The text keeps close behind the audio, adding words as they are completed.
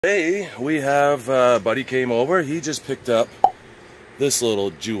Today we have Buddy came over. He just picked up this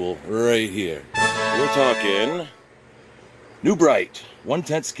little jewel right here. We're talking new Bright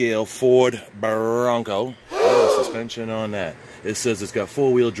 1/10 scale Ford Bronco. Suspension on that. It says it's got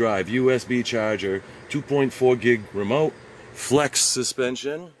 4-wheel drive, USB charger, 2.4 gig remote, flex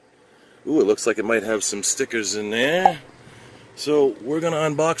suspension. Ooh, it looks like it might have some stickers in there. So we're gonna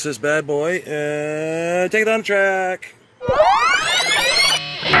unbox this bad boy and take it on the track.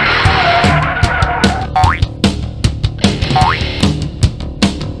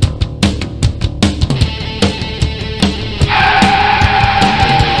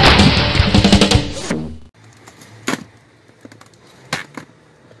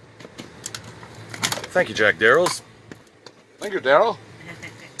 Thank you, Jack Darrells. Thank you, Darrell.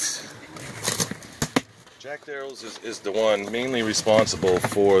 Jack Darrells is the one mainly responsible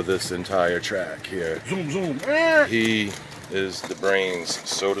for this entire track here. Zoom, zoom. He is the brains,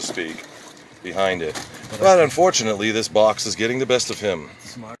 so to speak, behind it. But unfortunately, this box is getting the best of him.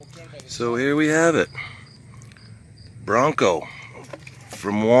 So here we have it. Bronco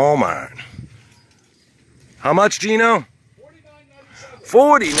from Walmart. How much, Gino?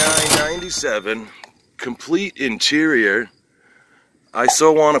 $49.97. Complete interior. I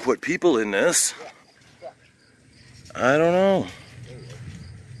so want to put people in this. I don't know.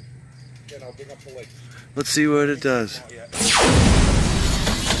 Let's see what it does.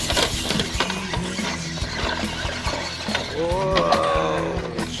 Whoa.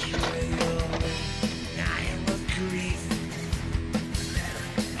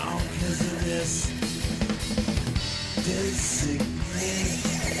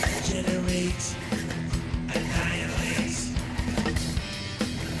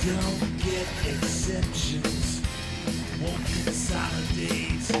 Don't get exceptions, won't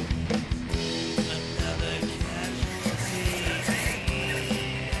consolidate. Another casualty.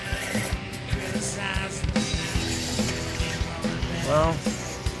 Criticize Well,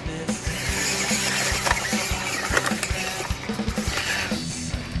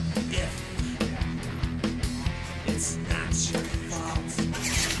 it's not your fault.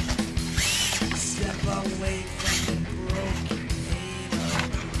 Step away from the broken halo.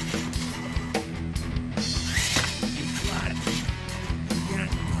 You flood the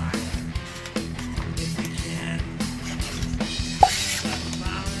empire if you can. But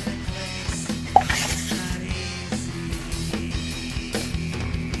following a place is not easy.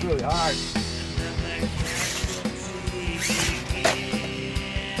 It's really hard. Another casualty.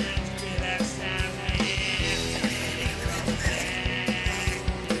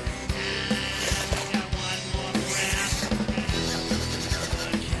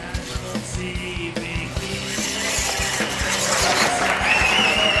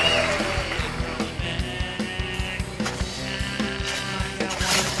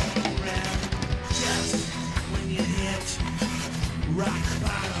 Rock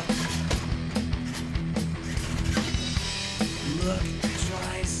bottom. Look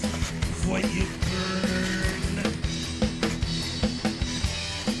twice before you burn.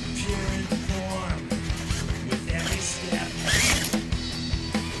 Pure in form with every step.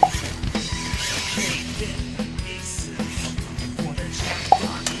 Caved in pieces for the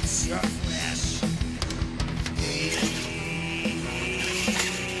jackpot eats your flesh.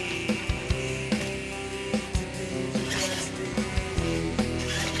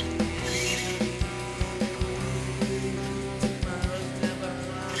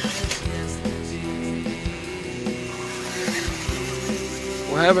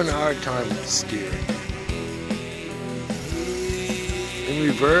 We're having a hard time with steering. In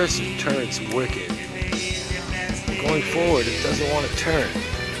reverse, it turns wicked. Going forward, it doesn't want to turn.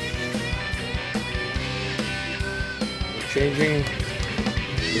 We're changing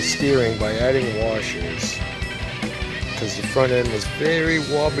the steering by adding washers because the front end was very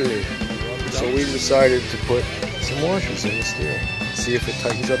wobbly. So we decided to put some washers in the steering. See if it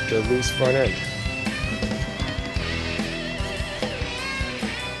tightens up the loose front end.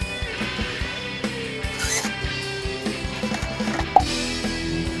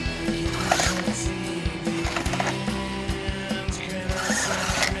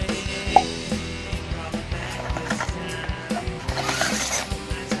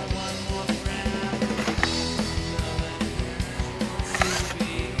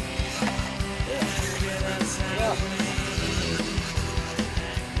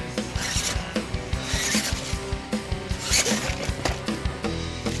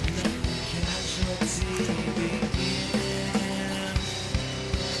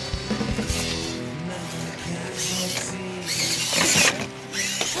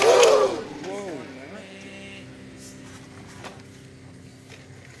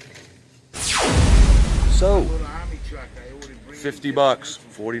 So, 50 bucks,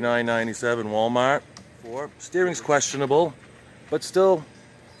 $49.97 Walmart. Steering's questionable, but still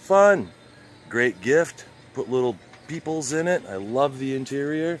fun. Great gift. Put little peoples in it. I love the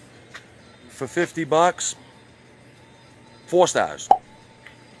interior. For 50 bucks, 4 stars.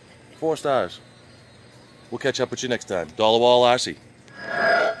 4 stars. We'll catch up with you next time. Dollar Wall RC.